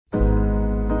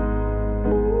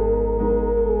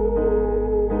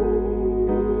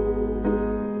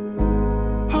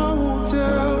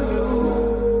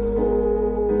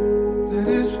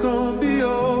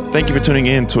Thank you for tuning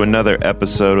in to another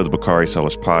episode of the Bakari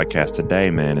Sellers Podcast.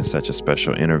 Today, man, is such a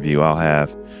special interview. I'll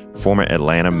have former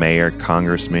Atlanta Mayor,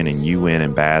 Congressman, and UN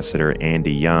Ambassador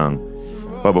Andy Young.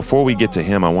 But before we get to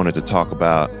him, I wanted to talk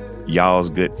about y'all's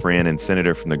good friend and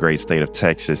senator from the great state of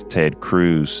Texas, Ted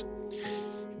Cruz.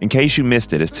 In case you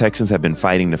missed it, as Texans have been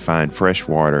fighting to find fresh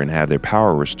water and have their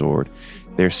power restored,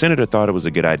 their senator thought it was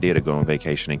a good idea to go on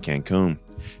vacation in Cancun.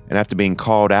 And after being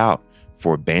called out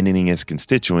for abandoning his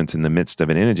constituents in the midst of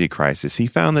an energy crisis, he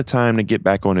found the time to get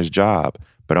back on his job,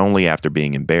 but only after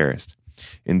being embarrassed.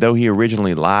 And though he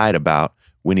originally lied about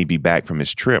when he'd be back from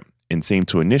his trip and seemed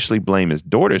to initially blame his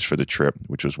daughters for the trip,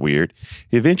 which was weird,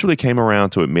 he eventually came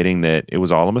around to admitting that it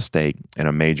was all a mistake and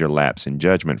a major lapse in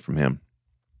judgment from him.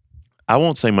 I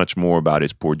won't say much more about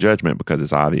his poor judgment because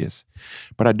it's obvious,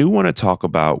 but I do want to talk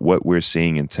about what we're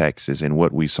seeing in Texas and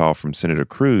what we saw from Senator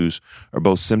Cruz are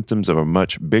both symptoms of a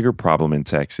much bigger problem in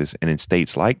Texas and in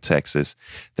states like Texas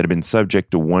that have been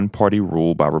subject to one-party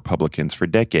rule by Republicans for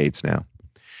decades now.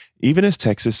 Even as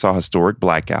Texas saw historic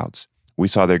blackouts, we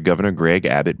saw their Governor Greg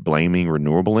Abbott blaming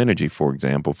renewable energy, for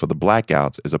example, for the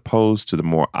blackouts as opposed to the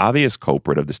more obvious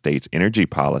culprit of the state's energy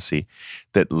policy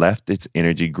that left its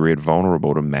energy grid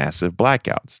vulnerable to massive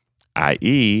blackouts,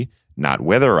 i.e., not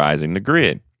weatherizing the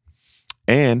grid.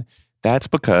 And that's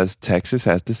because Texas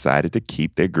has decided to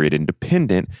keep their grid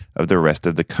independent of the rest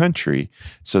of the country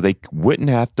so they wouldn't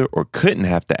have to or couldn't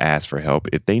have to ask for help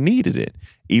if they needed it,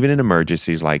 even in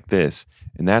emergencies like this.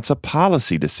 And that's a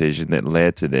policy decision that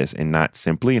led to this and not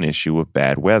simply an issue of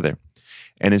bad weather.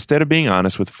 And instead of being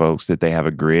honest with folks that they have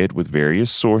a grid with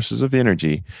various sources of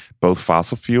energy, both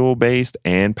fossil fuel based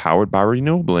and powered by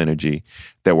renewable energy,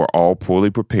 that were all poorly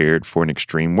prepared for an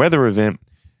extreme weather event,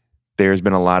 there's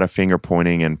been a lot of finger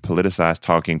pointing and politicized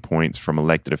talking points from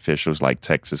elected officials like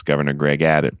Texas Governor Greg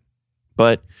Abbott.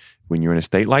 But when you're in a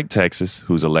state like Texas,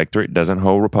 whose electorate doesn't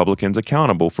hold Republicans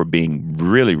accountable for being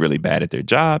really, really bad at their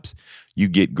jobs, you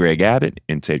get Greg Abbott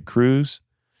and Ted Cruz.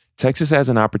 Texas has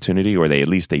an opportunity, or at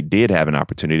least they did have an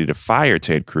opportunity to fire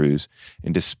Ted Cruz.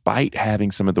 And despite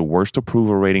having some of the worst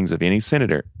approval ratings of any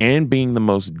senator and being the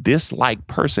most disliked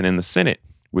person in the Senate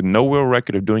with no real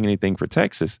record of doing anything for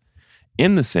Texas,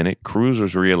 in the Senate, Cruz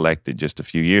was reelected just a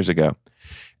few years ago.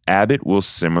 Abbott will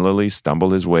similarly stumble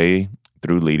his way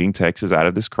through leading Texas out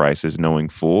of this crisis, knowing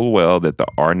full well that the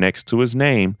R next to his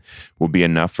name will be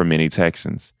enough for many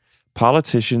Texans.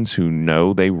 Politicians who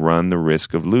know they run the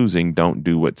risk of losing don't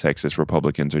do what Texas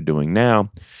Republicans are doing now,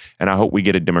 and I hope we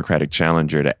get a Democratic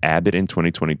challenger to Abbott in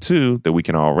 2022 that we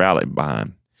can all rally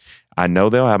behind. I know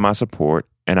they'll have my support,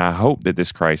 and I hope that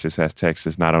this crisis has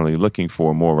Texas not only looking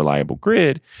for a more reliable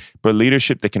grid, but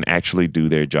leadership that can actually do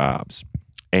their jobs.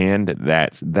 And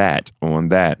that's that on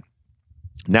that.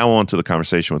 Now on to the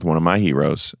conversation with one of my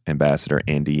heroes, Ambassador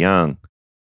Andy Young.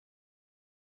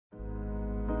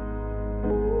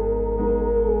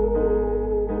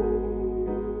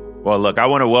 Well, look, I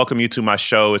want to welcome you to my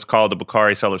show. It's called the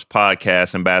Bakari Sellers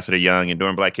Podcast, Ambassador Young. And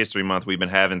during Black History Month, we've been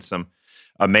having some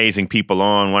amazing people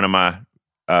on. One of my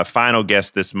final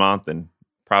guests this month, and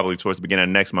probably towards the beginning of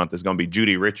next month, is going to be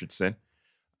Judy Richardson.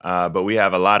 But we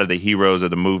have a lot of the heroes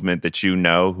of the movement that you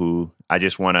know who I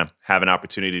just want to have an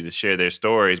opportunity to share their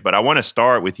stories. But I want to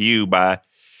start with you by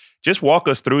just walk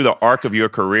us through the arc of your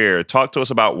career. Talk to us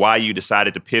about why you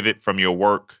decided to pivot from your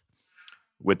work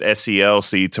with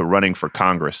SCLC to running for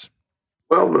Congress.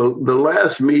 Well, the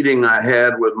last meeting I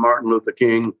had with Martin Luther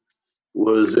King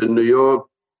was in New York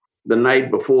the night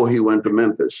before he went to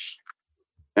Memphis.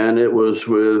 And it was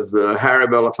with Harry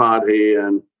Belafonte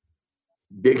and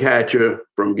Dick Hatcher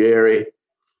from Gary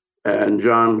and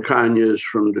John Conyers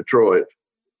from Detroit.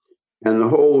 And the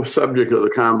whole subject of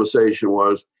the conversation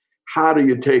was, how do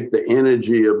you take the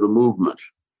energy of the movement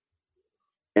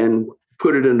and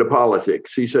put it into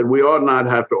politics? He said, we ought not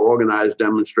have to organize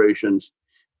demonstrations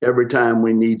every time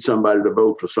we need somebody to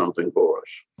vote for something for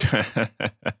us.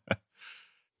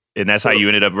 And that's how you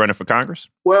ended up running for Congress?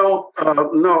 Well,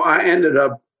 no,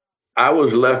 I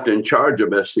was left in charge of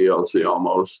SCLC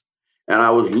almost. And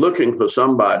I was looking for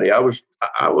somebody. I was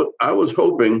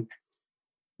hoping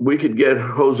we could get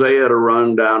Hosea to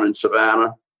run down in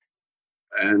Savannah,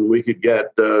 and we could get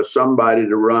somebody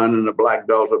to run in the Black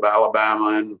Belt of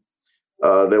Alabama. And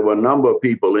there were a number of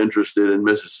people interested in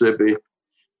Mississippi.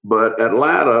 But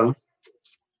Atlanta,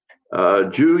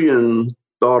 Julian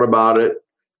thought about it,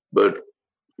 but,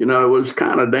 it was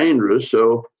kind of dangerous.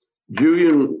 So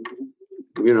Julian,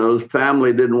 his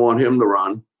family didn't want him to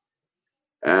run.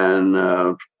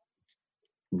 And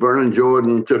Vernon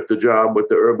Jordan took the job with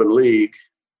the Urban League.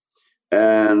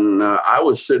 And I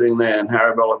was sitting there in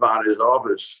Harry Belafonte's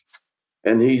office,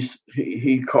 and he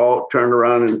turned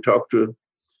around and talked to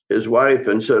his wife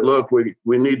and said, look, we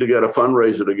need to get a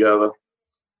fundraiser together.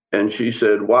 And she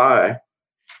said, why?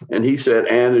 And he said,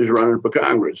 Ann is running for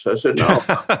Congress. I said, no.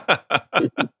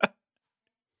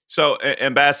 So,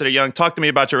 Ambassador Young, talk to me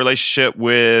about your relationship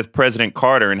with President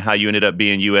Carter and how you ended up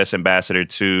being U.S. ambassador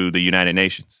to the United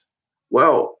Nations.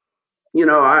 Well, when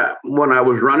I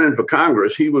was running for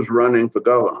Congress, he was running for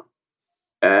governor.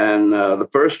 And the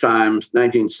first time,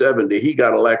 1970, he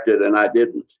got elected and I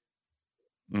didn't.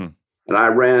 And I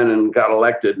ran and got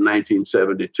elected in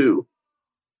 1972.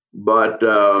 But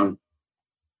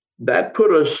that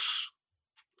put us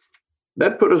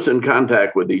in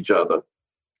contact with each other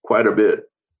quite a bit.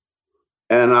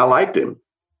 And I liked him.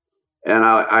 And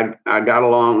I got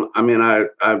along. I mean,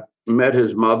 I met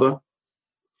his mother.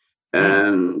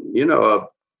 And, a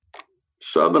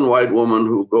Southern white woman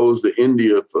who goes to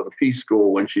India for the Peace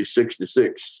School when she's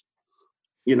 66,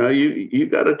 you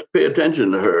got to pay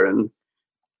attention to her. And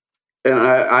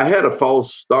I had a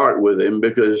false start with him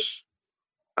because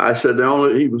I said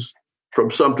he was from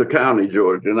Sumter County,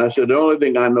 Georgia. And I said, the only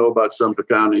thing I know about Sumter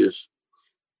County is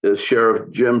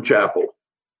Sheriff Jim Chappell.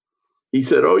 He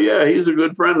said, oh, yeah, he's a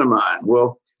good friend of mine.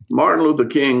 Well, Martin Luther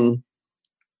King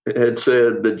had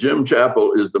said that Jim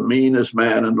Chappell is the meanest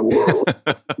man in the world.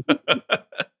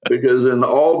 Because in the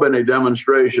Albany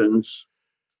demonstrations,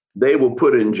 they were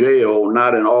put in jail,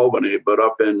 not in Albany, but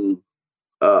up in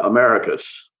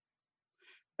Americus.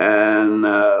 And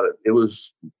it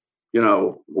was,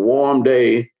 a warm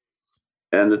day,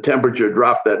 and the temperature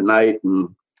dropped that night,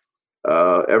 and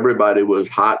everybody was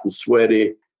hot and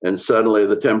sweaty. And suddenly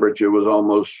the temperature was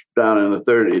almost down in the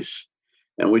 30s.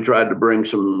 And we tried to bring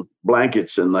some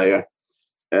blankets in there.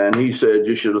 And he said,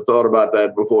 you should have thought about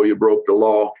that before you broke the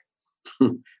law.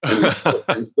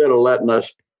 Instead of letting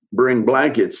us bring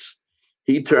blankets,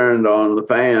 he turned on the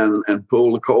fan and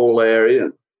pulled the cold air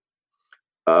in.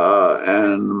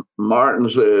 And Martin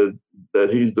said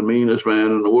that he's the meanest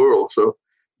man in the world. So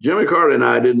Jimmy Carter and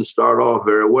I didn't start off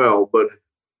very well, but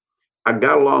I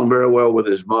got along very well with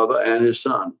his mother and his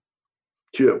son,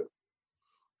 Chip.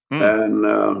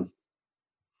 And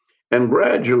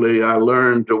gradually I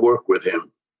learned to work with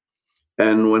him.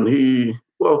 And when he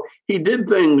did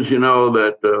things,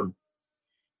 that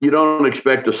you don't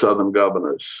expect of Southern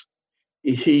governors.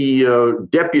 He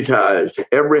deputized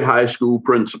every high school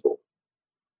principal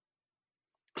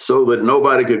so that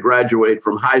nobody could graduate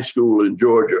from high school in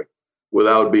Georgia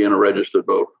without being a registered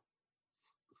voter.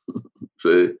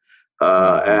 See?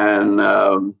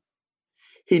 And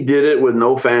he did it with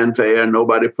no fanfare.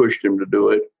 Nobody pushed him to do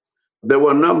it. There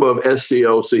were a number of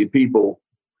SCLC people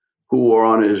who were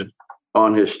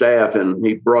on his staff, and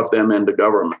he brought them into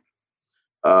government.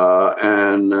 I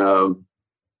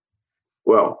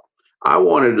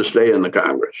wanted to stay in the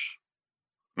Congress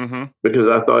because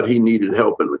I thought he needed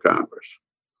help in the Congress.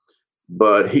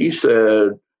 But he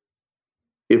said,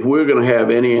 if we're going to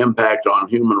have any impact on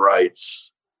human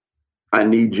rights, I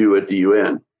need you at the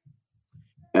UN.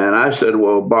 And I said,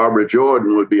 well, Barbara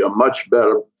Jordan would be a much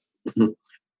better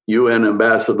UN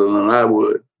ambassador than I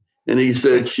would. And he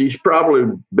said, she's probably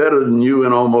better than you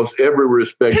in almost every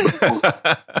respect.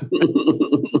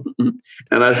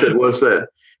 And I said, what's that?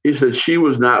 He said, she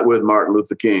was not with Martin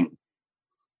Luther King,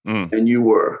 and you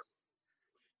were.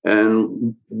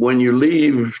 And when you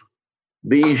leave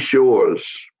these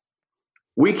shores,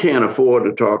 we can't afford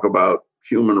to talk about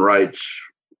human rights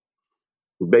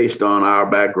based on our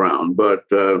background, but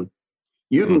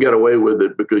you can get away with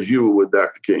it because you were with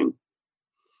Dr. King.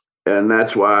 And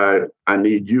that's why I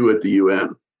need you at the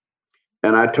UN.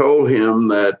 And I told him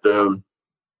that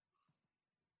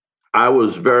I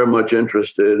was very much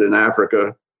interested in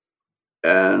Africa,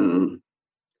 and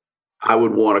I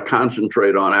would want to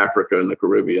concentrate on Africa and the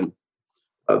Caribbean,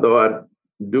 though I'd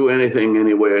do anything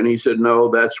anywhere. And he said, no,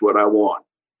 that's what I want.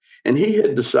 And he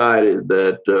had decided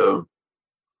that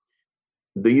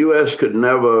the U.S. could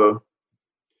never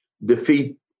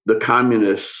defeat the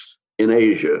communists in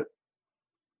Asia.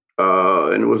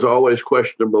 And it was always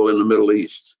questionable in the Middle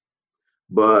East.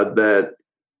 But that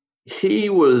he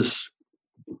was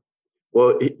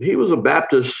a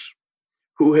Baptist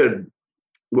who had,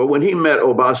 when he met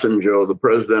Obasanjo, the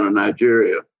president of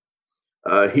Nigeria,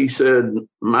 he said,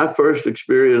 my first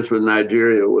experience with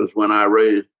Nigeria was when I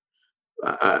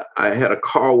had a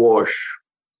car wash.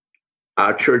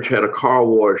 Our church had a car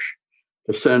wash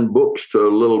to send books to a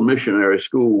little missionary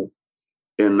school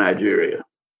in Nigeria.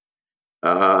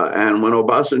 And when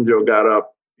Obasanjo got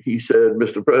up, he said,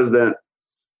 Mr. President,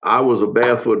 I was a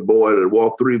barefoot boy that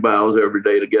walked 3 miles every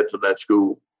day to get to that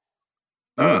school.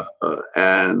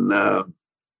 And I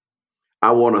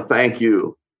want to thank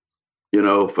you,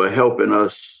 for helping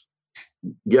us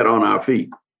get on our feet.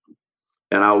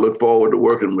 and I'll look forward to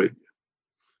working with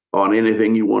you on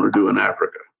anything you want to do in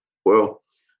Africa. Well,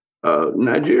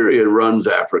 Nigeria runs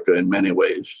Africa in many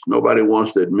ways. Nobody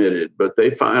wants to admit it, but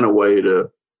they find a way to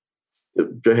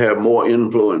have more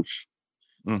influence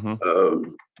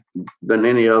than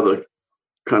any other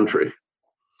country.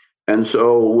 And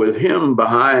so with him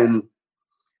behind,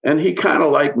 and he kind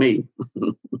of like me,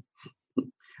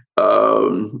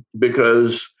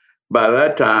 because by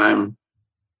that time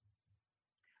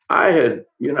I had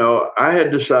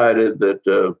decided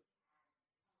that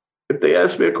if they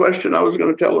asked me a question, I was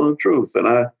going to tell them the truth. And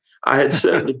I had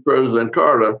said to President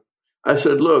Carter, I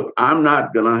said, look, I'm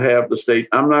not going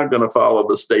to follow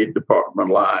the State Department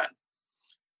line.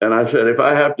 And I said, if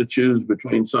I have to choose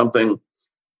between something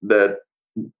that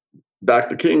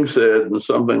Dr. King said and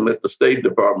something that the State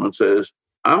Department says,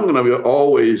 I'm going to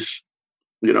always,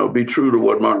 be true to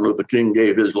what Martin Luther King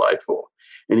gave his life for.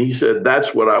 And he said,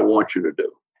 that's what I want you to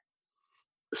do.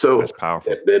 So that's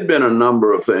powerful. There'd been a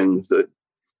number of things that,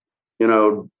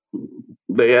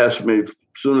 they asked me as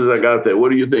soon as I got there,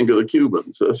 what do you think of the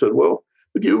Cubans? I said, well,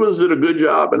 the Cubans did a good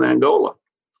job in Angola.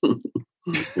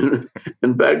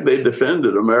 In fact, they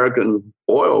defended American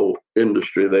oil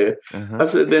industry there. I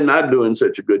said, they're not doing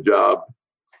such a good job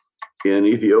in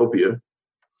Ethiopia.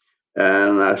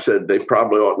 And I said, they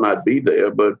probably ought not be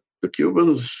there, but the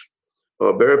Cubans are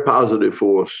a very positive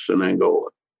force in Angola.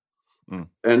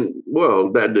 And,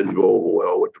 well, that didn't go over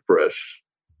well with the press.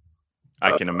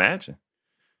 I can imagine.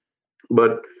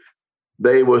 But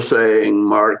they were saying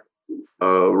Robert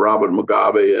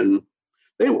Mugabe and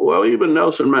even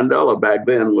Nelson Mandela back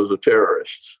then was a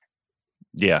terrorist.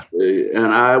 Yeah. And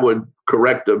I would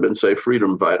correct them and say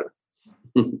freedom fighter.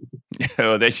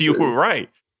 That you were right.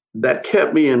 That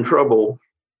kept me in trouble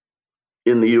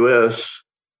in the U.S.,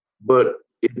 but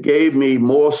it gave me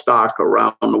more stock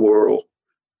around the world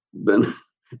than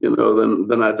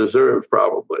I deserved,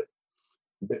 probably,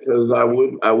 because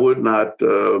I would not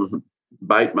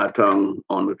bite my tongue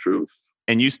on the truth.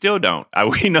 And you still don't.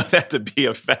 We know that to be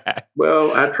a fact.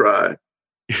 Well, I try.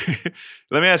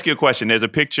 Let me ask you a question. There's a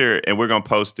picture, and we're going to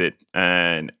post it,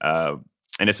 and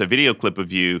it's a video clip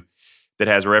of you that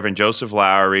has Reverend Joseph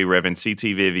Lowery, Reverend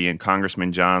C.T. Vivian,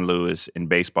 Congressman John Lewis, and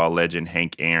baseball legend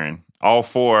Hank Aaron. All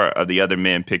four of the other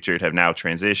men pictured have now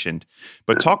transitioned.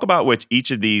 But talk about what each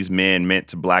of these men meant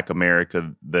to Black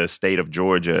America, the state of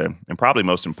Georgia, and probably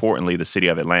most importantly, the city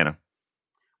of Atlanta.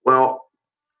 Well,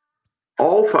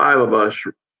 all five of us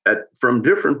from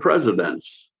different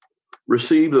presidents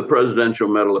received the Presidential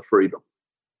Medal of Freedom.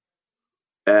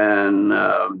 And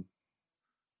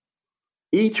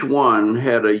each one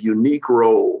had a unique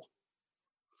role.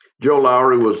 Joe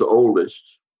Lowery was the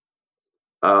oldest.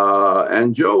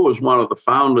 And Joe was one of the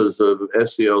founders of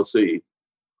SCLC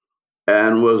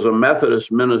and was a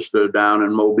Methodist minister down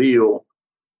in Mobile.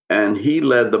 And he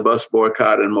led the bus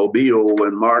boycott in Mobile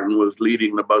when Martin was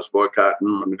leading the bus boycott in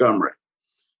Montgomery.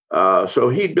 So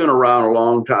he'd been around a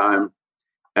long time.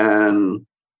 And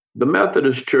the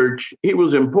Methodist Church, he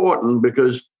was important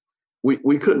because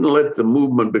we couldn't let the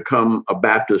movement become a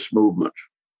Baptist movement.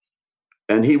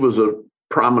 And he was a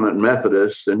prominent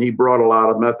Methodist, and he brought a lot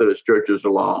of Methodist churches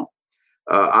along.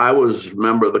 I was a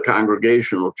member of the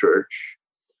Congregational Church,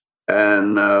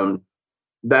 and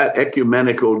that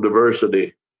ecumenical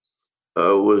diversity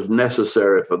was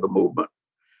necessary for the movement.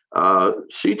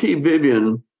 C.T.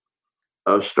 Vivian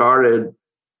started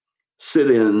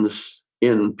sit-ins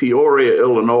in Peoria,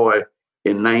 Illinois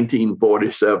in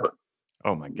 1947.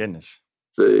 Oh, my goodness.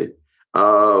 See,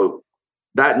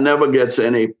 that never gets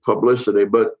any publicity,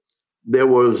 but it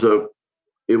was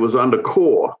under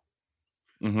CORE.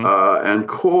 And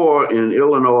CORE in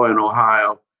Illinois and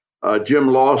Ohio, Jim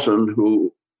Lawson,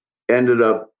 who ended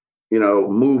up,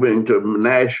 moving to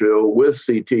Nashville with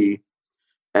CT,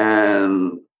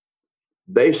 and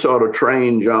they sort of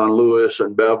trained John Lewis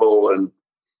and Bevel and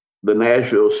the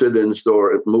Nashville sit-in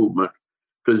store movement,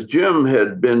 because Jim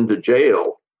had been to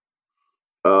jail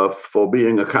for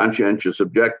being a conscientious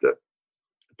objector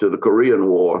to the Korean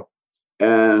War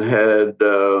and had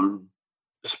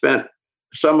spent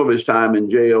some of his time in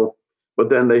jail, but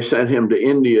then they sent him to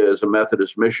India as a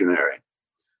Methodist missionary.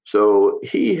 So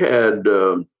he had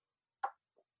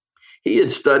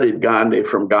studied Gandhi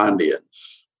from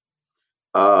Gandhians.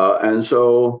 And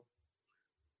so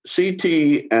CT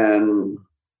and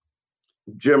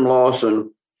Jim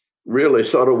Lawson really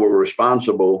sort of were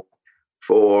responsible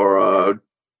for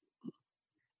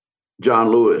John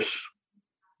Lewis,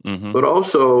 but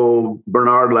also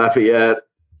Bernard Lafayette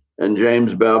and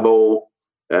James Bevel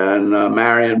and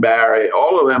Marion Barry.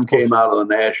 All of them came out of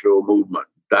the Nashville movement,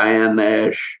 Diane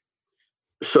Nash.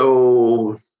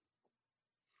 So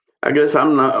I guess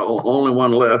I'm not the only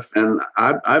one left, and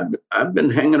I've been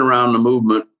hanging around the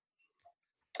movement,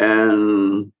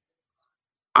 and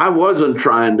I wasn't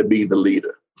trying to be the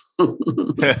leader.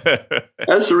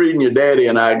 That's the reason your daddy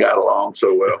and I got along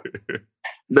so well.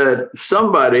 That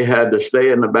somebody had to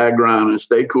stay in the background and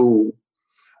stay cool,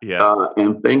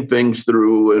 and think things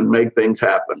through and make things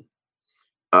happen.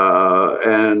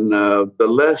 And the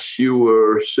less you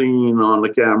were seen on the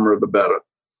camera, the better.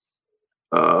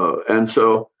 And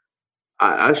so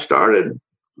I started,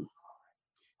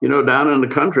 down in the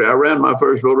country. I ran my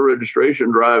first voter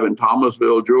registration drive in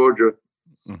Thomasville, Georgia,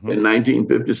 in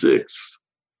 1956.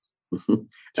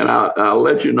 And I'll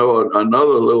let you know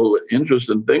another little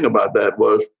interesting thing about that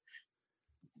was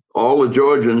all the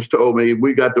Georgians told me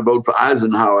we got to vote for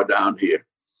Eisenhower down here.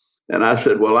 And I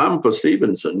said, well, I'm for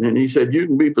Stevenson. And he said, you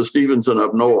can be for Stevenson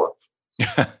up north.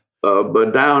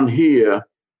 But down here,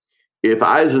 if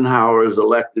Eisenhower is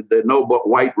elected, there are no but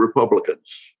white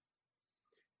Republicans.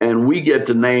 And we get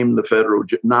to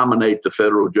nominate the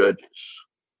federal judges.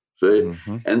 See?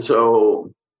 And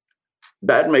so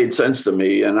that made sense to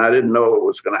me. And I didn't know it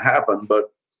was going to happen.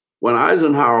 But when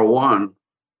Eisenhower won,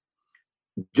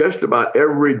 just about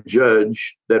every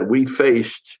judge that we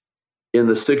faced in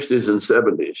the 60s and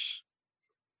 70s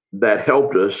that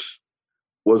helped us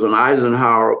was an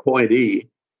Eisenhower appointee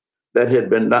that had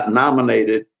been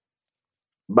nominated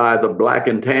by the Black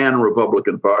and Tan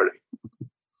Republican Party,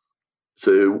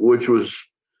 so which was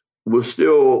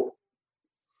still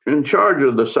in charge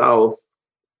of the South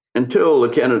until the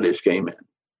Kennedys came in.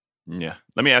 Yeah.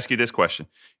 Let me ask you this question.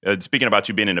 Speaking about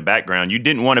you being in the background, you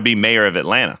didn't want to be mayor of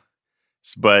Atlanta,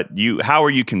 but how were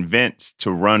you convinced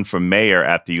to run for mayor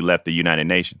after you left the United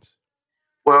Nations?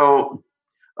 Well,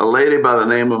 a lady by the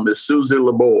name of Miss Susie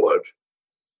Laborde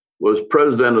was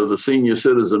president of the Senior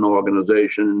Citizen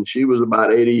Organization, and she was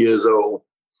about 80 years old.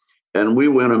 And we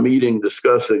went a meeting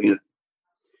discussing it,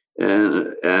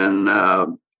 and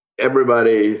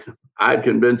everybody, I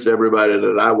convinced everybody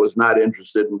that I was not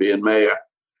interested in being mayor.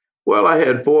 Well, I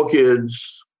had 4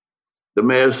 kids. The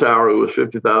mayor's salary was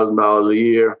 $50,000 a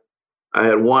year. I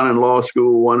had one in law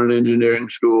school, one in engineering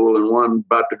school, and one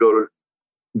about to go to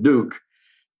Duke.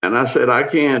 And I said, I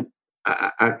can't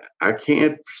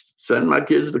send my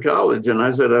kids to college. And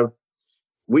I said,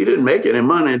 we didn't make any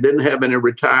money, didn't have any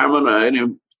retirement or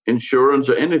any insurance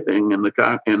or anything in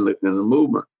the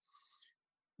movement.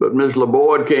 But Ms.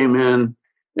 Laborde came in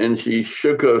and she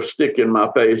shook her stick in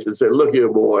my face and said, look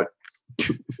here, boy.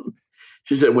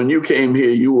 She said, when you came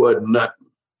here, you wasn't nothing.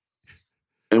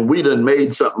 And we done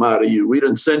made something out of you. We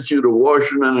done sent you to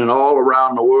Washington and all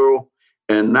around the world.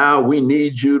 And now we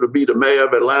need you to be the mayor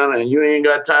of Atlanta, and you ain't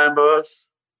got time for us.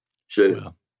 She said,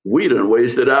 we done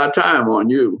wasted our time on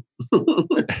you.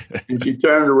 And she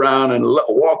turned around and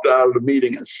walked out of the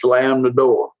meeting and slammed the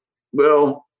door.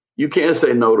 Well, you can't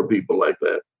say no to people like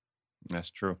that. That's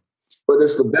true. But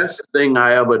it's the best thing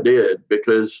I ever did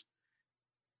because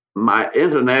my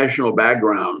international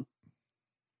background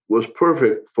was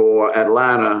perfect for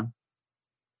Atlanta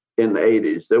in the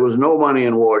 80s. There was no money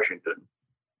in Washington.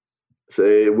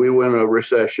 Say we were in a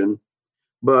recession,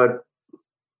 but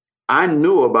I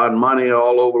knew about money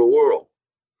all over the world.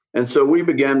 And so we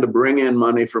began to bring in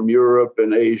money from Europe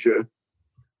and Asia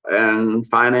and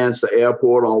finance the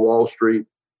airport on Wall Street.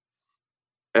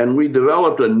 And we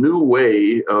developed a new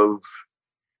way of,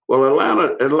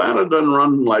 Atlanta doesn't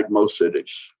run like most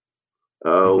cities.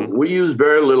 We use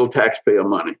very little taxpayer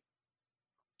money.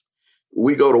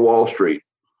 We go to Wall Street.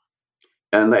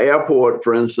 And the airport,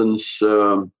 for instance,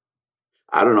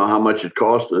 I don't know how much it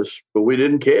cost us, but we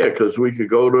didn't care because we could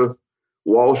go to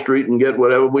Wall Street and get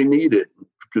whatever we needed.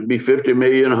 It could be 50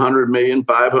 million, 100 million,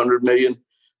 500 million,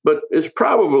 but it's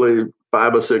probably $5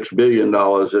 or $6 billion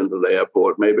into the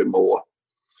airport, maybe more.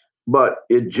 But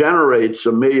it generates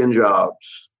 1 million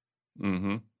jobs.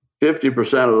 50%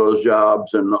 of those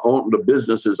jobs and the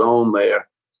businesses owned there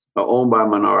are owned by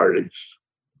minorities.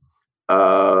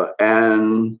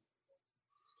 And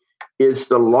it's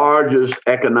the largest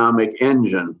economic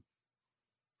engine,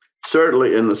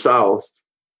 certainly in the South,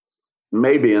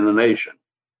 maybe in the nation.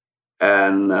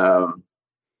 And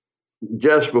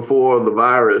just before the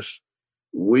virus,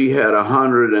 we had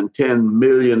 110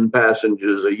 million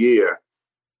passengers a year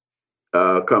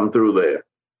come through there.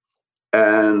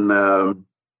 And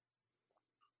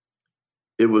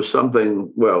it was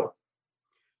something,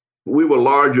 we were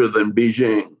larger than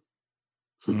Beijing.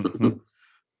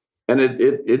 And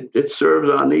it serves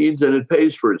our needs and it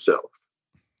pays for itself.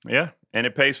 Yeah, and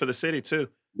it pays for the city too.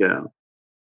 Yeah.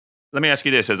 Let me ask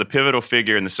you this. As a pivotal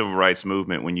figure in the civil rights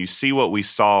movement, when you see what we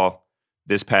saw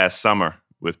this past summer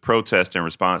with protests in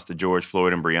response to George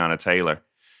Floyd and Breonna Taylor,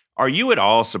 Are you at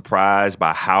all surprised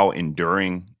by how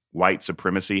enduring white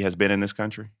supremacy has been in this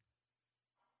country?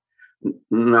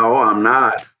 No, I'm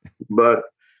not. But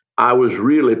I was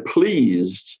really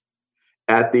pleased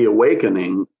at the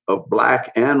awakening of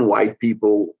Black and white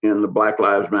people in the Black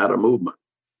Lives Matter movement.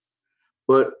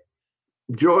 But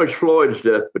George Floyd's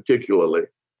death particularly,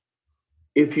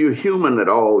 if you're human at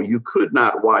all, you could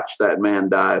not watch that man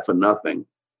die for nothing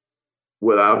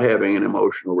without having an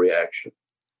emotional reaction.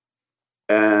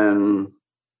 And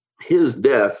his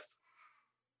death,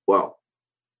 well,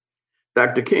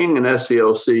 Dr. King and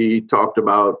SCLC talked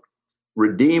about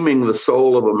redeeming the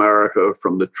soul of America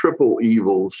from the triple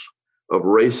evils of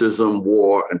racism,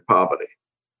 war, and poverty.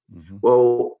 Mm-hmm.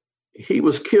 Well, he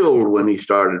was killed when he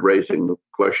started raising the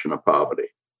question of poverty.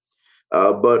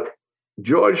 But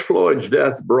George Floyd's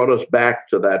death brought us back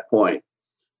to that point,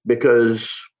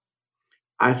 because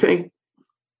I think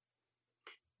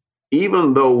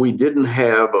even though we didn't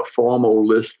have a formal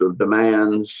list of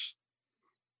demands,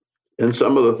 and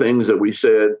some of the things that we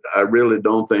said, I really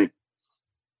don't think,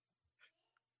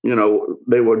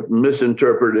 they were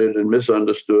misinterpreted and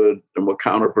misunderstood and were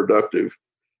counterproductive.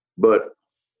 But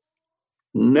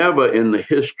never in the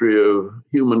history of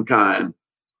humankind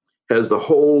has the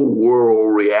whole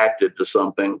world reacted to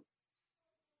something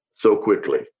so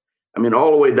quickly. I mean,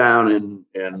 all the way down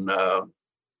in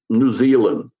New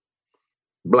Zealand,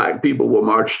 Black people were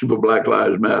marching for Black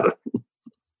Lives Matter.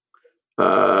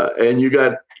 And you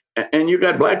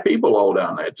got Black people all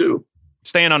down there too.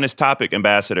 Staying on this topic,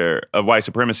 Ambassador, of white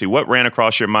supremacy, what ran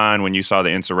across your mind when you saw the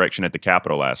insurrection at the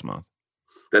Capitol last month?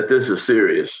 That this is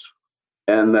serious,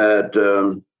 and that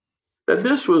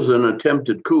this was an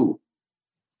attempted coup.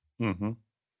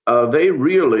 Mm-hmm. They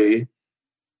really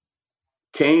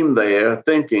came there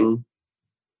thinking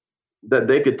that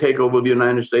they could take over the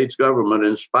United States government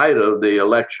in spite of the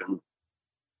election.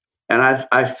 And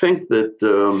I think that,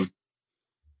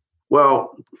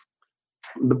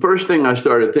 the first thing I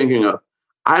started thinking of,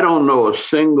 I don't know a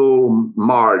single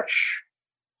march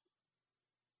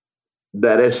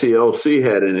that SCLC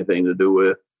had anything to do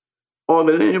with, or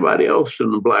that anybody else in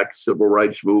the Black civil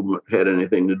rights movement had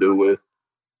anything to do with,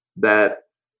 that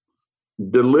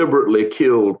deliberately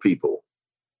killed people.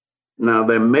 Now,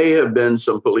 there may have been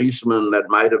some policemen that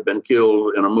might have been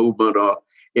killed in a movement or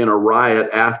in a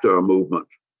riot after a movement,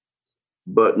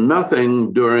 but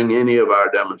nothing during any of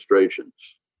our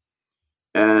demonstrations.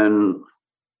 And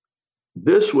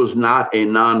this was not a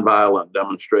nonviolent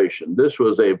demonstration. This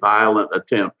was a violent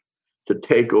attempt to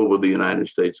take over the United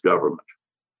States government.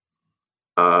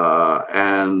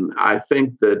 And I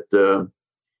think that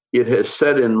it has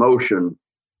set in motion,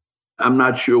 I'm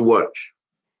not sure what.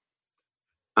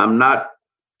 I'm not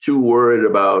too worried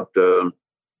about the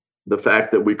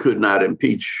fact that we could not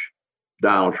impeach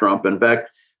Donald Trump. In fact,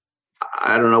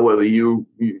 I don't know whether you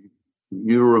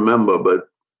remember, but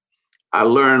I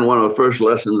learned, one of the first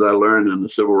lessons I learned in the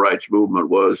civil rights movement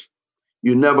was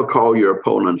you never call your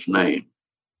opponent's name.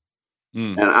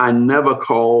 And I never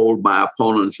called my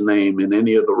opponent's name in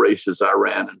any of the races I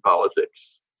ran in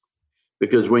politics.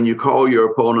 Because when you call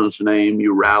your opponent's name,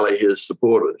 you rally his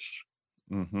supporters.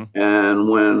 Mm-hmm. And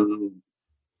when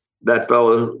that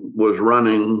fellow was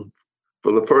running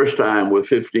for the first time with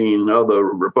 15 other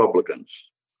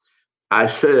Republicans, I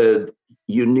said,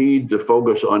 you need to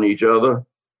focus on each other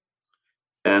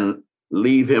and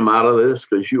leave him out of this,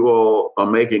 because you all are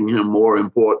making him more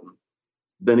important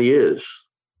than he is.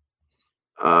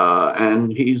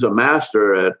 And he's a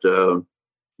master at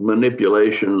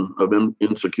manipulation of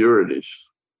insecurities.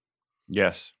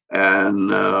 Yes.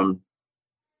 And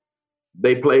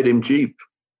they played him cheap.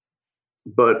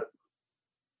 But,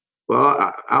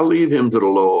 well, I'll leave him to the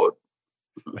Lord.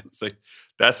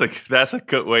 That's a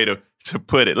good way to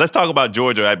put it. Let's talk about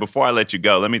Georgia. Right? Before I let you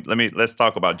go, let's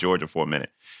talk about Georgia for a minute.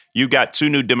 You got 2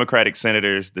 new Democratic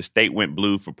senators. The state went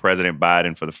blue for President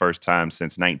Biden for the first time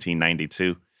since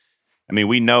 1992. I mean,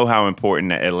 we know how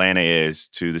important Atlanta is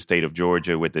to the state of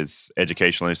Georgia with its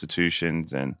educational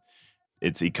institutions and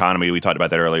its economy. We talked about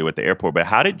that earlier with the airport. But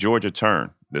how did Georgia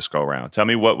turn this go around? Tell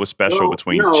me what was special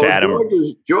between Chatham.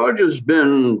 Georgia's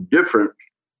been different.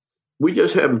 We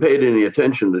just haven't paid any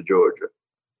attention to Georgia.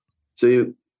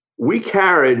 See, we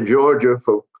carried Georgia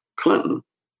for Clinton.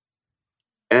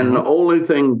 And the only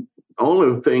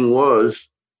thing was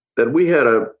that we had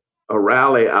a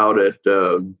rally out at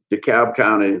DeKalb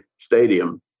County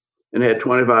Stadium and had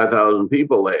 25,000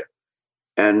 people there.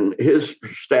 And his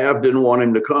staff didn't want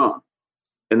him to come.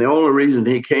 And the only reason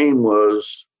he came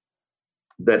was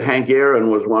that Hank Aaron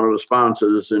was one of the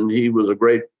sponsors and he was a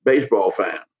great baseball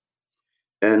fan.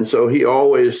 And so he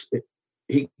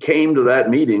came to that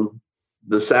meeting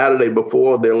the Saturday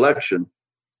before the election.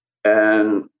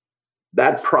 And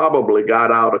that probably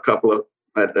got out a couple of,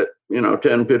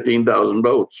 10, 15,000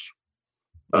 votes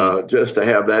just to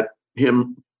have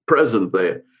him present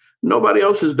there. Nobody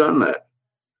else has done that.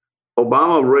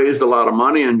 Obama raised a lot of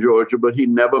money in Georgia, but he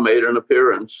never made an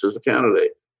appearance as a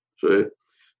candidate. So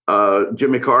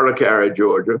Jimmy Carter carried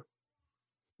Georgia.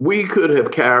 We could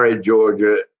have carried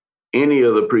Georgia any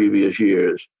of the previous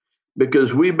years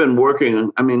because we've been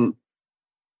working. I mean,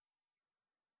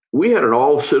 we had an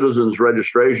all citizens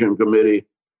registration committee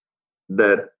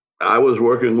that I was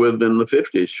working with in the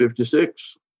 50s,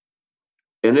 56.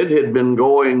 And it had been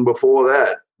going before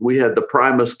that. We had the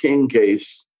Primus King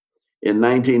case in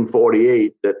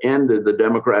 1948 that ended the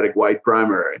Democratic white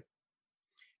primary.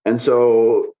 And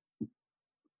so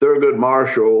Thurgood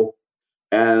Marshall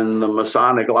and the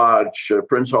Masonic Lodge,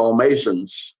 Prince Hall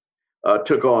Masons,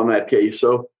 took on that case.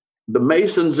 So the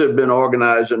Masons have been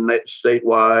organized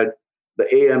statewide.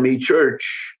 The AME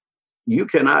Church, you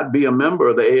cannot be a member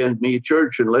of the AME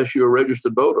Church unless you're a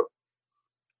registered voter.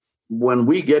 When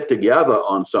we get together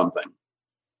on something,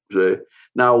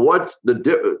 now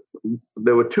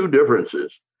there were two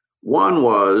differences. One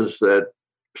was that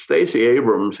Stacey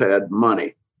Abrams had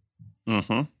money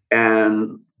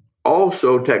and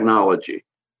also technology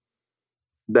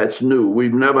that's new.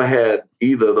 We've never had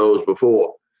either of those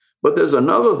before. But there's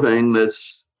another thing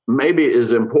that's maybe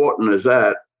as important as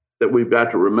that we've got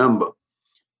to remember.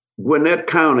 Gwinnett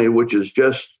County, which is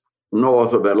just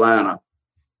north of Atlanta,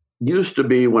 used to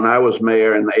be, when I was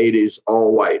mayor in the 80s,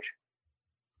 all white.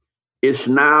 It's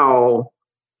now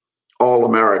all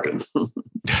American.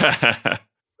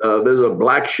 There's a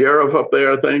black sheriff up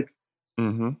there, I think.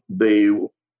 The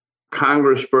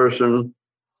congressperson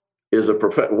is a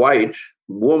white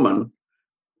woman,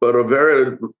 but a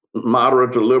very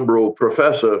moderate to liberal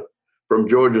professor from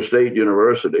Georgia State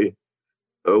University,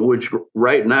 which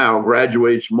right now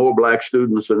graduates more black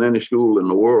students than any school in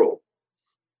the world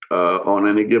on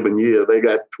any given year. They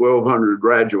got 1,200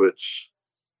 graduates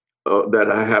that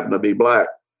happen to be black.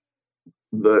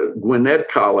 The Gwinnett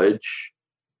College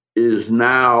is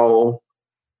now,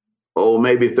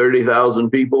 maybe 30,000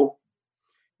 people.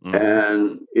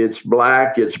 And it's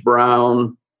black, it's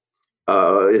brown,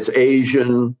 it's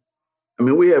Asian. I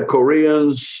mean, we have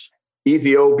Koreans,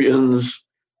 Ethiopians,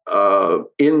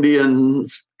 Indian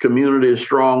community is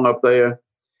strong up there.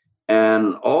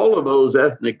 And all of those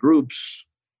ethnic groups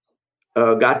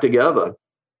got together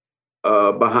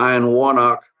behind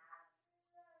Warnock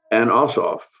and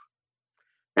Ossoff.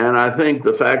 And I think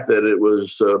the fact that it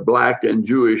was a black and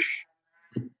Jewish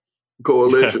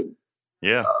coalition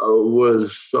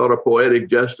was sort of poetic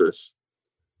justice.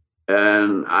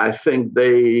 And I think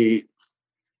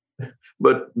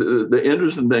but the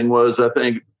interesting thing was, I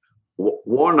think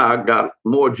Warnock got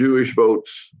more Jewish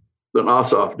votes than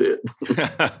Ossoff did.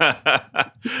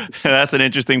 That's an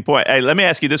interesting point. Hey, let me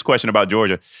ask you this question about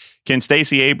Georgia. Can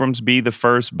Stacey Abrams be the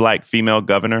first black female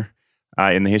governor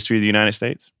in the history of the United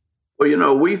States?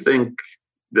 Well, we think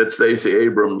that Stacey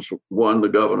Abrams won the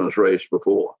governor's race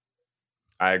before.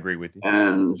 I agree with you.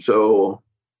 And so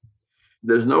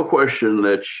there's no question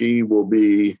that she will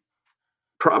be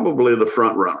probably the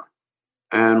front runner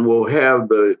and will have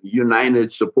the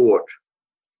united support.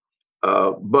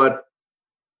 But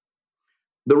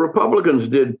the Republicans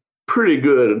did pretty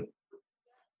good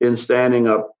in standing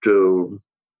up to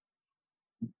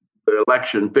the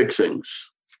election fixings,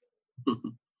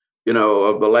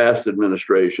 of the last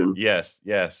administration.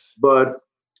 Yes. But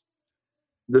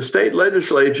the state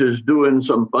legislature is doing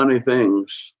some funny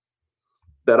things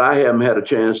that I haven't had a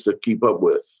chance to keep up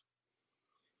with.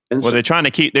 And they're trying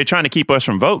to keep us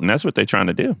from voting. That's what they're trying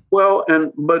to do. Well,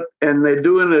 and they're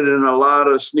doing it in a lot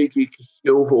of sneaky,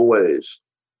 skillful ways.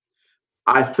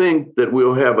 I think that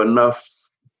we'll have enough.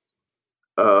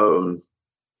 It'll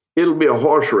be a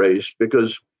horse race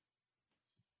because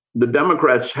the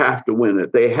Democrats have to win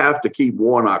it. They have to keep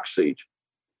Warnock's seat.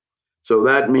 So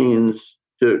that means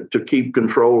to keep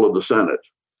control of the Senate.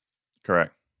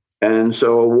 Correct. And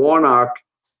so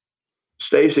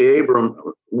Stacey Abrams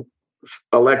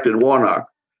elected Warnock.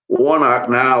 Warnock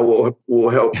now will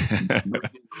help bring in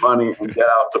money and get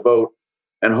out the vote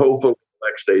and hopefully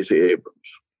elect Stacey Abrams.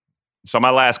 So my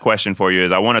last question for you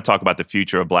is I want to talk about the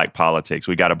future of black politics.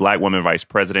 We got a black woman vice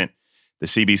president. The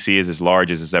CBC is as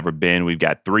large as it's ever been. We've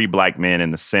got 3 black men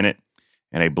in the Senate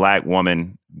and a black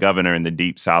woman governor in the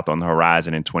Deep South on the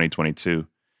horizon in 2022.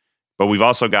 But we've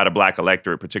also got a black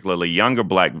electorate, particularly younger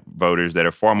black voters that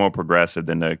are far more progressive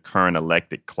than the current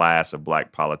elected class of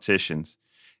black politicians.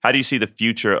 How do you see the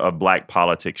future of black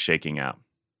politics shaking out?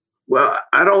 Well,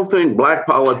 I don't think black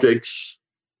politics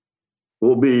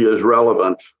will be as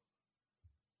relevant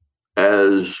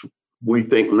as we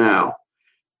think now.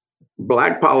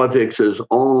 Black politics is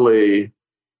only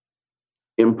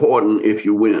important if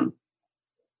you win.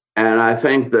 And I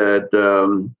think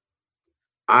that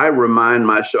I remind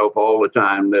myself all the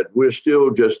time that we're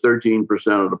still just 13%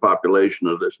 of the population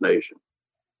of this nation.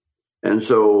 And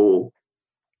so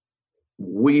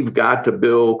we've got to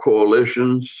build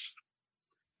coalitions.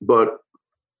 But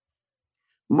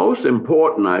most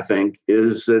important, I think,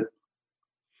 is that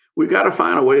we've got to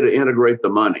find a way to integrate the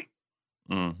money.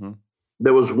 Mm-hmm.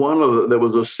 There was a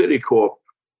Citicorp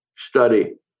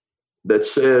study that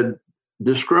said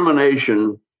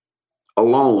discrimination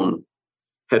alone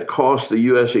had cost the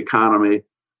U.S. economy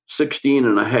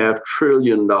 $16.5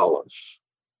 trillion.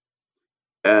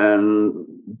 And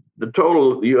the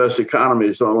total U.S. economy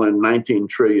is only $19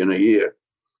 trillion a year.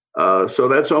 So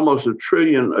that's almost $1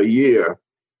 trillion a year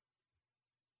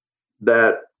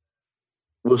that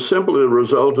was simply the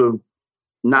result of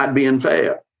not being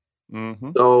fair.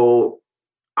 Mm-hmm. So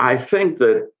I think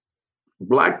that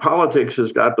Black politics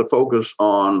has got to focus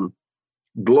on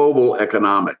global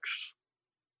economics.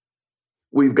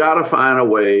 We've got to find a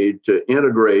way to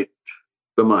integrate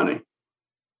the money.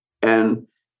 And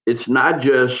it's not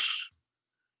just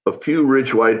a few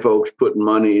rich white folks putting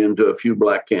money into a few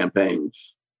Black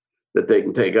campaigns that they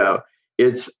can take out.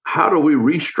 It's how do we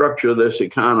restructure this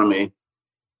economy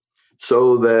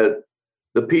so that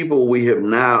the people we have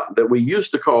now, that we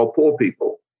used to call poor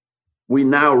people, we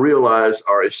now realize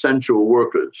are essential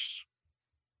workers.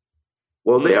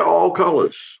 Well, they're all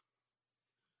colors,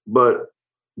 but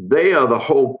they are the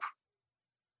hope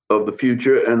of the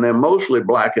future, and they're mostly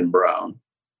Black and brown,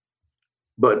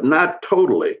 but not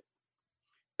totally.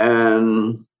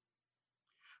 And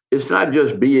it's not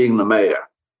just being the mayor.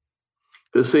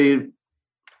 You see,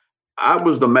 I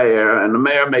was the mayor, and the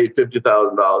mayor made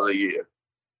 $50,000 a year.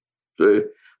 So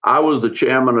I was the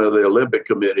chairman of the Olympic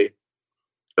Committee,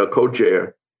 a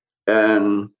co-chair,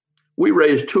 and we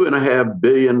raised $2.5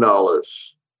 billion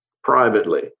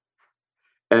privately.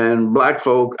 And Black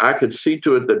folk, I could see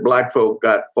to it that Black folk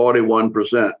got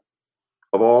 41%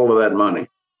 of all of that money.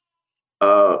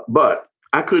 But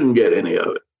I couldn't get any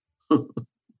of it.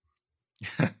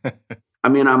 I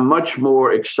mean, I'm much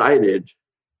more excited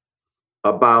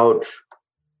about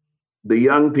the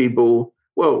young people.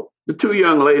 Well, the two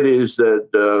young ladies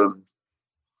that,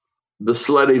 the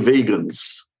Slutty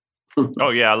Vegans.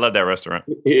 Oh, yeah, I love that restaurant.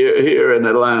 Here in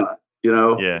Atlanta, you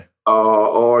know? Yeah.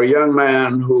 Or a young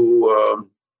man who,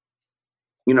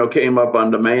 came up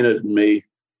under Maynard and me,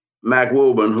 Mac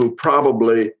Wilburn, who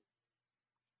probably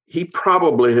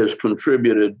has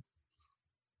contributed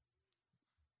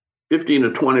 15 to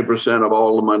 20% of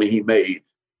all the money he made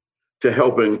to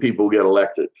helping people get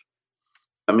elected.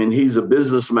 I mean, he's a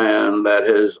businessman that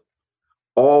has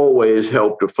always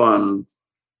helped to fund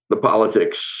the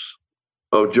politics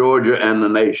of Georgia and the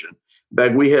nation. In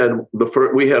fact, we had a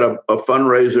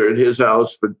fundraiser at his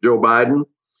house for Joe Biden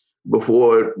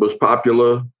before it was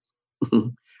popular.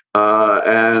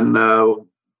 And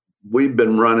we've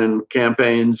been running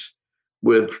campaigns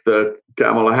with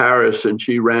Kamala Harris, and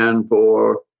she ran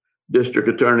for district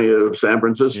attorney of San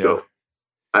Francisco. Yeah.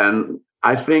 And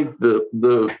I think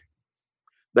the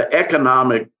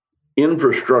economic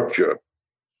infrastructure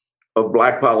of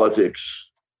Black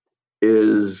politics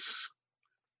is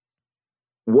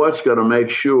what's going to make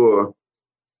sure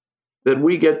that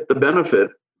we get the benefit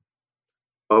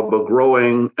of a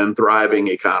growing and thriving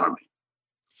economy.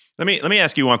 Let me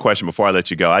ask you one question before I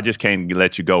let you go. I just can't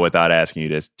let you go without asking you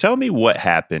this. Tell me what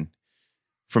happened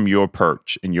from your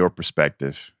perch and your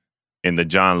perspective in the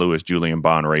John Lewis Julian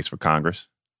Bond race for Congress.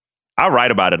 I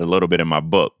write about it a little bit in my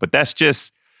book, but that's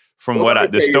just from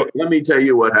let me tell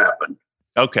you what happened.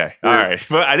 Okay. All right.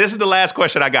 But this is the last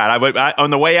question I got. On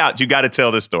the way out, you got to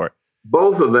tell this story.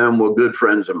 Both of them were good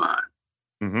friends of mine.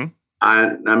 Mm-hmm.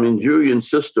 I mean, Julian's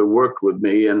sister worked with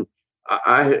me, and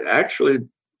I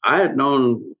had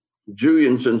known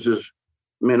Julian since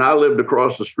I lived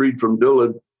across the street from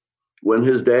Dillard when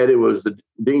his daddy was the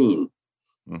dean.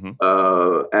 Mm-hmm.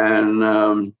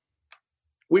 And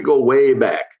we go way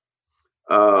back.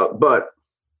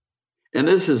 And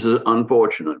this is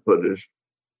unfortunate, but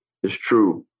it's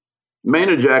true.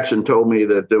 Maynard Jackson told me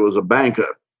that there was a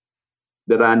banker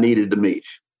that I needed to meet.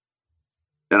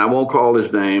 And I won't call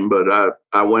his name, but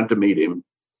I went to meet him.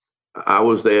 I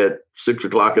was there at 6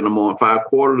 o'clock in the morning,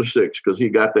 5:45 to 6, because he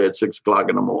got there at 6 o'clock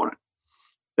in the morning.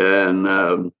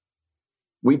 And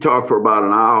we talked for about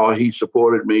an hour. He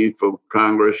supported me for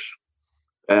Congress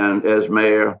and as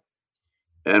mayor.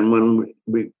 And when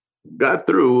we got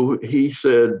through, he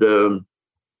said,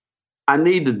 I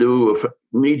need to do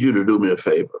need you to do me a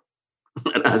favor.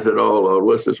 And I said, oh, Lord,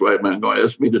 what's this white man going to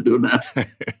ask me to do now?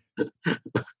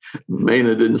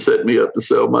 Maynard didn't set me up to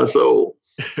sell my soul.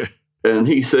 And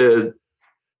he said,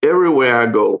 everywhere I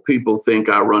go, people think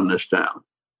I run this town.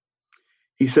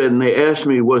 He said, and they asked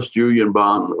me, what's Julian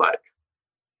Bond like?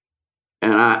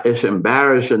 And it's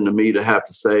embarrassing to me to have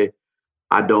to say,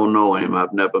 I don't know him.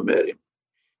 I've never met him.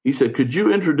 He said, could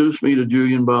you introduce me to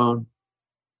Julian Bond?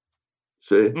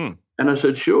 See? And I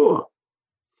said, sure.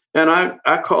 And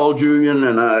I called Julian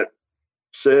and I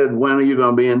said, when are you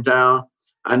going to be in town?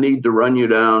 I need to run you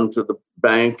down to the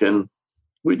bank and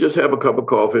we just have a cup of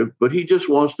coffee, but he just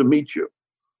wants to meet you.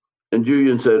 And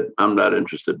Julian said, I'm not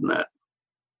interested in that.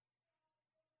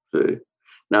 See?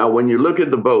 Now, when you look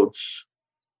at the votes,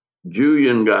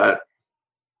 Julian got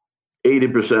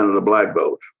 80% of the black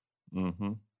vote,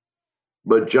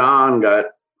 but John got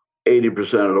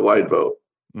 80% of the white vote.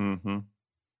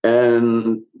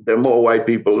 And there are more white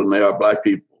people than there are black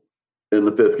people in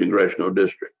the 5th Congressional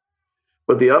District.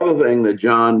 But the other thing that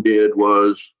John did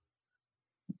was,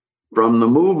 from the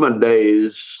movement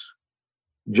days,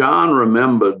 John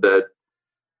remembered that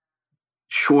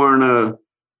Schwerner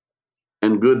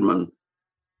and Goodman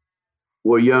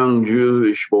were young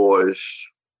Jewish boys,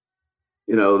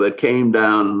 that came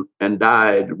down and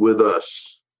died with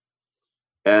us.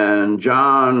 And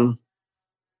John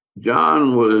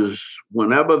was,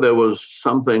 whenever there was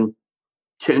something,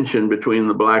 tension between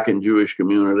the black and Jewish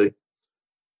community,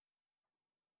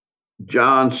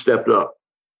 John stepped up.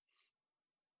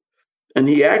 And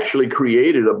he actually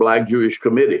created a Black Jewish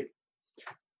committee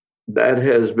that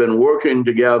has been working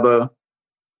together.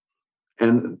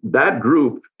 And that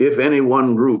group, if any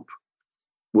one group,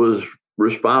 was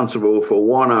responsible for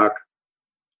Warnock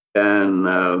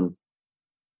and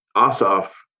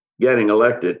Ossoff getting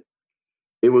elected.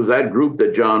 It was that group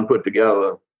that John put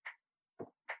together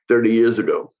 30 years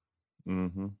ago.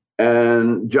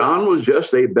 And John was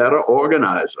just a better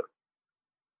organizer.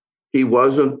 He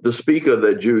wasn't the speaker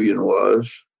that Julian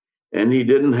was, and he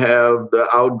didn't have the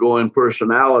outgoing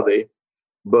personality,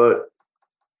 but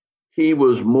he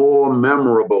was more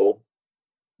memorable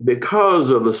because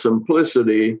of the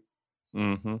simplicity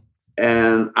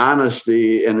and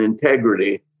honesty and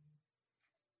integrity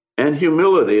and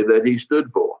humility that he stood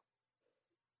for.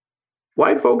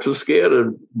 White folks are scared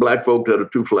of black folks that are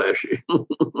too flashy.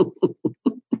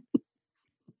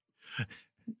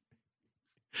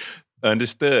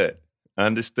 Understood.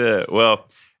 Well,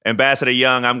 Ambassador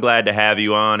Young, I'm glad to have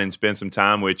you on and spend some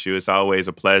time with you. It's always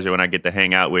a pleasure when I get to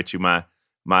hang out with you.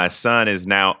 My son is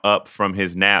now up from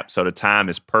his nap, so the time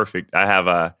is perfect.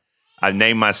 I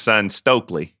named my son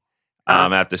Stokely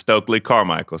after Stokely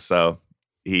Carmichael, so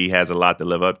he has a lot to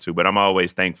live up to. But I'm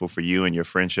always thankful for you and your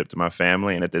friendship to my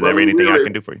family, and if there's ever anything I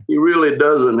can do for you. He really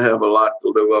doesn't have a lot to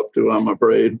live up to, I'm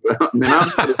afraid. I mean, I'm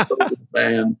still a Stokely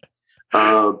fan.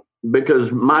 Because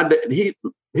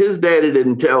his daddy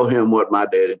didn't tell him what my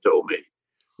daddy told me.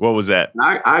 What was that?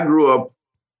 I grew up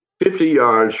 50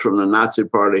 yards from the Nazi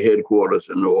Party headquarters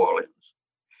in New Orleans.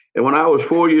 And when I was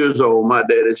 4 years old, my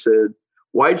daddy said,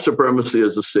 white supremacy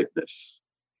is a sickness.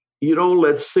 You don't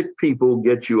let sick people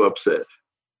get you upset.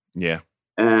 Yeah.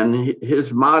 And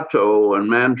his motto and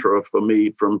mantra for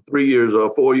me from 4 years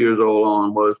old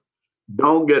on was,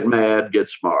 don't get mad, get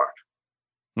smart.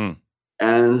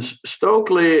 And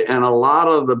Stokely and a lot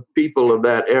of the people of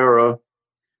that era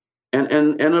and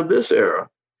of this era,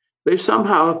 they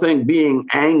somehow think being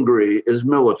angry is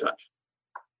militant.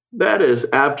 That is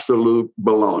absolute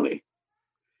baloney.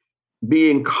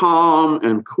 Being calm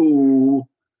and cool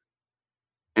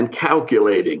and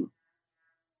calculating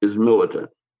is militant.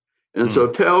 And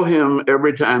so tell him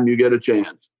every time you get a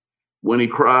chance, when he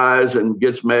cries and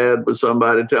gets mad with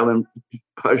somebody, tell him,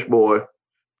 hush boy,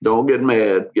 don't get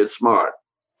mad, get smart.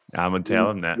 I'm going to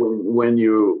tell him that. When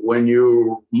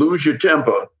you lose your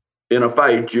temper in a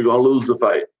fight, you're going to lose the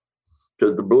fight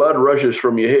because the blood rushes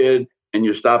from your head and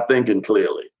you stop thinking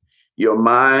clearly. Your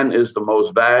mind is the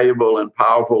most valuable and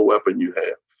powerful weapon you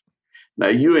have. Now,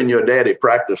 you and your daddy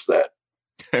practice that.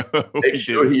 Make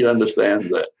sure he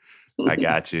understands that. I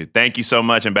got you. Thank you so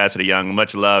much, Ambassador Young.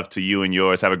 Much love to you and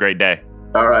yours. Have a great day.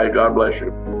 All right. God bless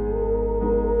you.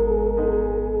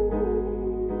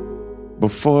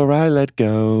 Before I let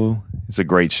go, it's a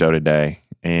great show today.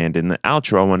 And in the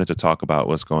outro, I wanted to talk about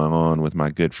what's going on with my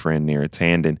good friend Neera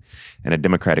Tanden and a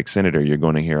Democratic senator you're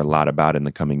going to hear a lot about in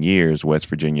the coming years, West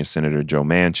Virginia Senator Joe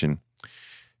Manchin.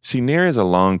 See, Neera is a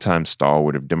longtime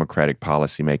stalwart of Democratic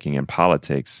policymaking and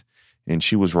politics, and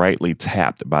she was rightly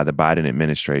tapped by the Biden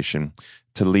administration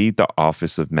to lead the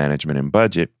Office of Management and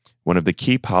Budget, one of the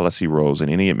key policy roles in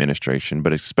any administration,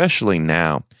 but especially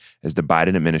now as the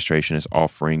Biden administration is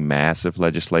offering massive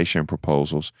legislation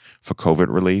proposals for COVID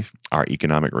relief, our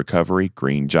economic recovery,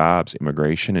 green jobs,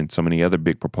 immigration, and so many other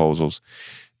big proposals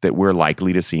that we're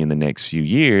likely to see in the next few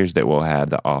years that will have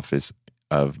the Office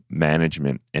of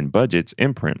Management and Budget's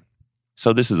imprint.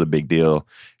 So this is a big deal.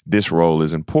 This role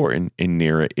is important, and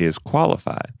Neera is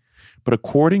qualified. But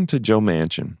according to Joe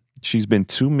Manchin, she's been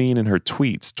too mean in her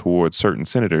tweets towards certain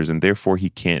senators, and therefore he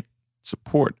can't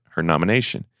support her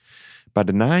nomination. By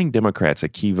denying Democrats a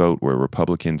key vote where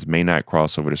Republicans may not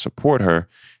cross over to support her,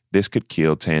 this could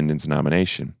kill Tandon's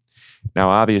nomination. Now,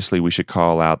 obviously, we should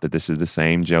call out that this is the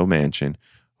same Joe Manchin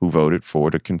who voted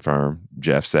to confirm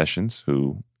Jeff Sessions,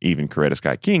 who even Coretta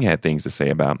Scott King had things to say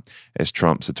about, as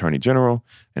Trump's attorney general,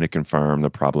 and to confirm the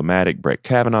problematic Brett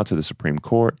Kavanaugh to the Supreme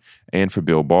Court, and for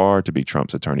Bill Barr to be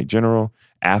Trump's attorney general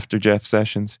after Jeff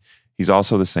Sessions. He's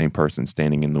also the same person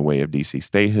standing in the way of D.C.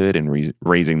 statehood and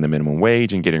raising the minimum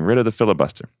wage and getting rid of the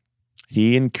filibuster.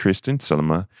 He and Kyrsten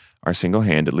Sinema are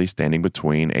single-handedly standing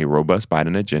between a robust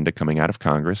Biden agenda coming out of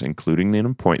Congress, including the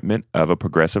appointment of a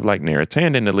progressive like Neera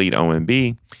Tandon to lead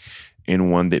OMB,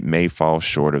 and one that may fall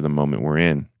short of the moment we're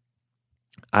in.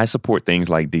 I support things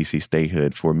like D.C.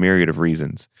 statehood for a myriad of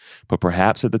reasons, but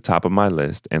perhaps at the top of my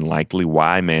list, and likely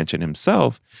why Manchin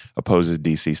himself opposes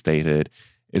D.C. statehood,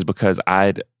 is because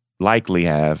I'd likely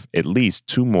have at least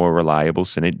 2 more reliable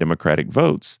Senate Democratic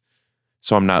votes.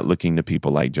 So I'm not looking to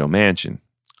people like Joe Manchin.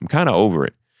 I'm kind of over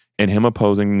it. And him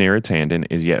opposing Neera Tandon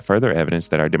is yet further evidence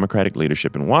that our Democratic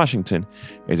leadership in Washington,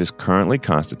 as it's currently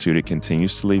constituted,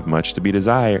 continues to leave much to be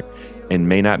desired and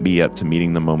may not be up to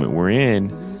meeting the moment we're in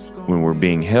when we're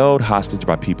being held hostage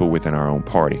by people within our own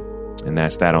party. And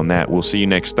that's that on that. We'll see you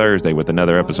next Thursday with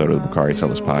another episode of the Bakari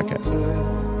Sellers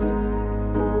Podcast.